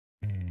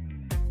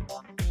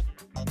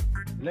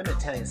Let me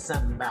tell you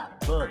something about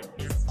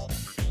bullies.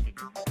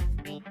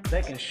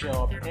 They can show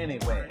up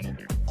anywhere,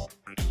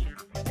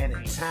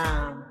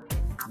 anytime,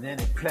 in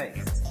any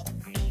place.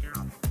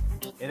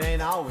 It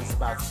ain't always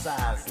about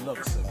size,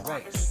 looks, or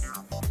race,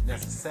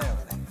 necessarily.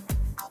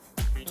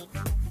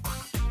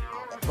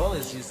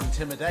 Bullies use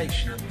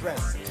intimidation and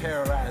threats to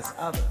terrorize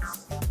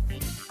others.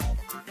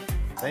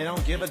 They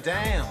don't give a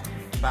damn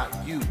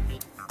about you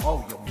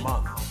or your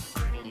mother.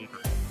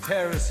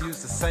 Terrorists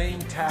use the same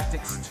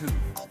tactics too.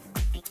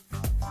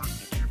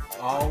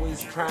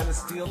 Always trying to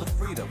steal the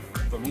freedom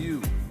from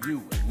you,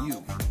 and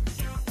you.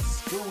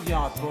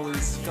 Schoolyard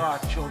bullies scar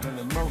children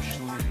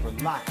emotionally for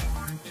life.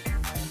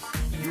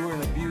 You're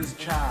an abused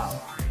child.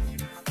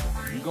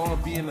 You're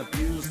gonna be an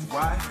abused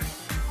wife?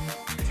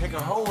 Take a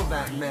hold of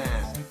that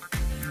man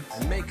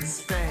and make a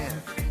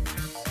stand.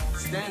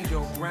 Stand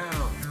your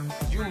ground.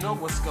 You know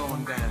what's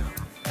going down,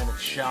 and it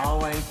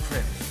sure ain't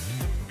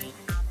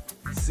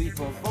pretty. See,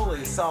 for a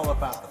bully, it's all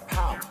about the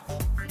power.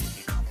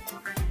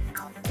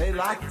 They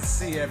like to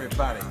see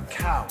everybody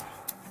cower.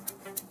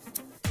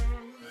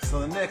 So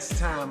the next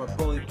time a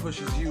bully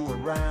pushes you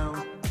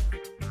around,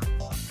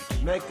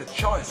 make the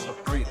choice for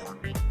freedom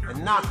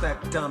and knock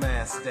that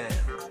dumbass down.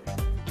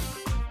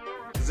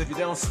 Because if you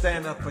don't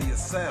stand up for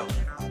yourself,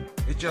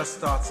 it just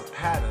starts a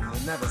pattern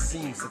that never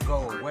seems to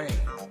go away.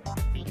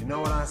 You know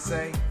what I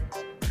say?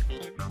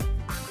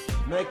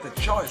 Make the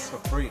choice for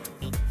freedom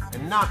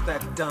and knock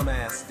that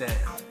dumbass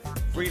down.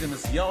 Freedom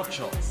is your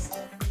choice.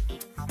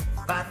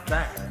 Fight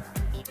back.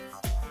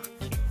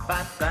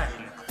 Fight back.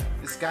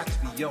 It's got to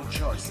be your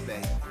choice,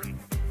 baby.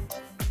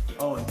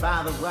 Oh, and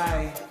by the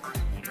way,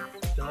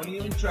 don't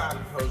even try to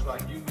pose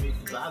like you me,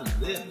 because I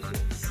live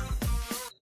it.